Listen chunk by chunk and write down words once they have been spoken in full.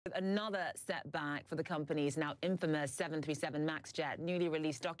Another setback for the company's now infamous 737 MAX jet. Newly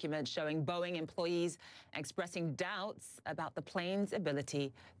released documents showing Boeing employees expressing doubts about the plane's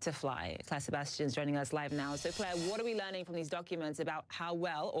ability to fly. Claire Sebastian's joining us live now. So, Claire, what are we learning from these documents about how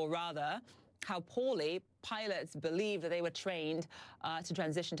well, or rather, how poorly pilots believe that they were trained to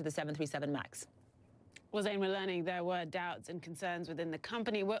transition to the 737 MAX? Well, Zain, we're learning there were doubts and concerns within the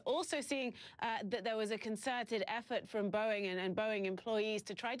company. We're also seeing that there was a concerted effort from Boeing and Boeing employees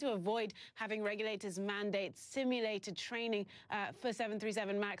to try to avoid having regulators mandate simulated training for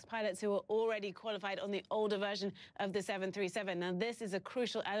 737 MAX pilots who were already qualified on the older version of the 737. Now, this is a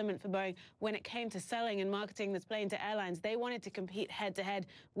crucial element for Boeing when it came to selling and marketing this plane to airlines. They wanted to compete head-to-head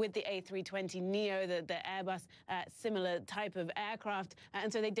with the A320neo, the Airbus similar type of aircraft,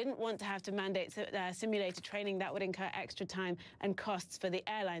 and so they didn't want to have to mandate simulated training that would incur extra time and costs for the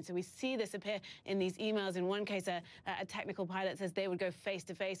airline. So we see this appear in these emails. In one case, a technical pilot says they would go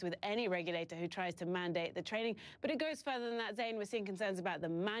face-to-face with any regulator who tries to mandate the training. But it goes further than that, Zain. We're seeing concerns about the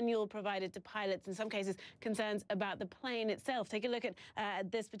manual provided to pilots, in some cases concerns about the plane itself. Take a look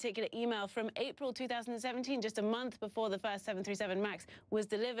at this particular email from April 2017, just a month before the first 737 MAX was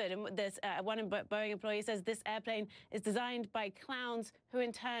delivered. And this one Boeing employee says this airplane is designed by clowns who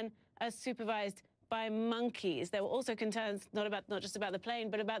in turn are supervised by monkeys. There were also concerns not just about the plane,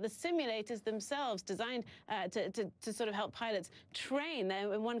 but about the simulators themselves, designed to sort of help pilots train.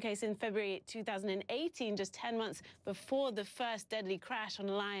 In one case, in February 2018, just 10 months before the first deadly crash on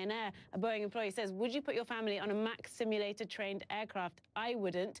Lion Air, a Boeing employee says, "Would you put your family on a MAX simulator-trained aircraft?" "I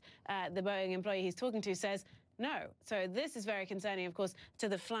wouldn't." The Boeing employee he's talking to says, "No." So this is very concerning, of course, to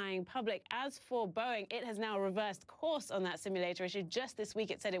the flying public. As for Boeing, it has now reversed course on that simulator issue. Just this week,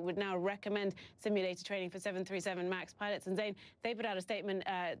 it said it would now recommend simulator training for 737 MAX pilots. And Zain, they put out a statement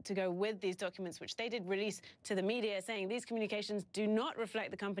to go with these documents, which they did release to the media, saying these communications do not reflect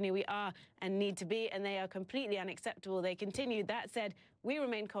the company we are and need to be, and they are completely unacceptable. They continued, "That said, we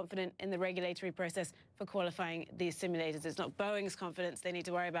remain confident in the regulatory process for qualifying these simulators." It's not Boeing's confidence they need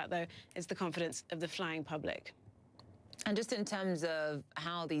to worry about, though. It's the confidence of the flying public. And just in terms of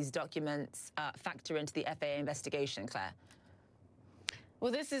how these documents factor into the FAA investigation, Claire?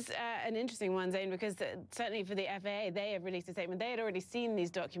 Well, this is an interesting one, Zain, because certainly for the FAA, they have released a statement. They had already seen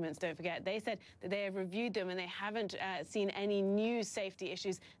these documents, don't forget. They said that they have reviewed them and they haven't seen any new safety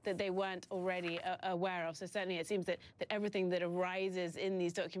issues that they weren't already aware of. So certainly it seems that everything that arises in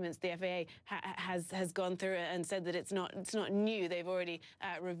these documents, the FAA has gone through it and said that it's not new. They've already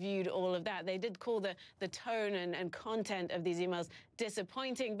reviewed all of that. They did call the tone and content of these emails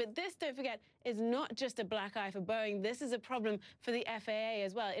disappointing. But this, don't forget, is not just a black eye for Boeing. This is a problem for the FAA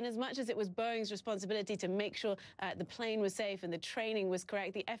as well. In as much as it was Boeing's responsibility to make sure the plane was safe and the training was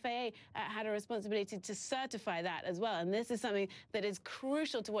correct, the FAA had a responsibility to certify that as well. And this is something that is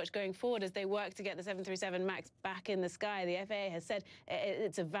crucial to watch going forward as they work to get the 737 MAX back in the sky. The FAA has said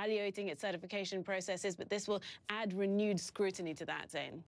it's evaluating its certification processes, but this will add renewed scrutiny to that, Zain.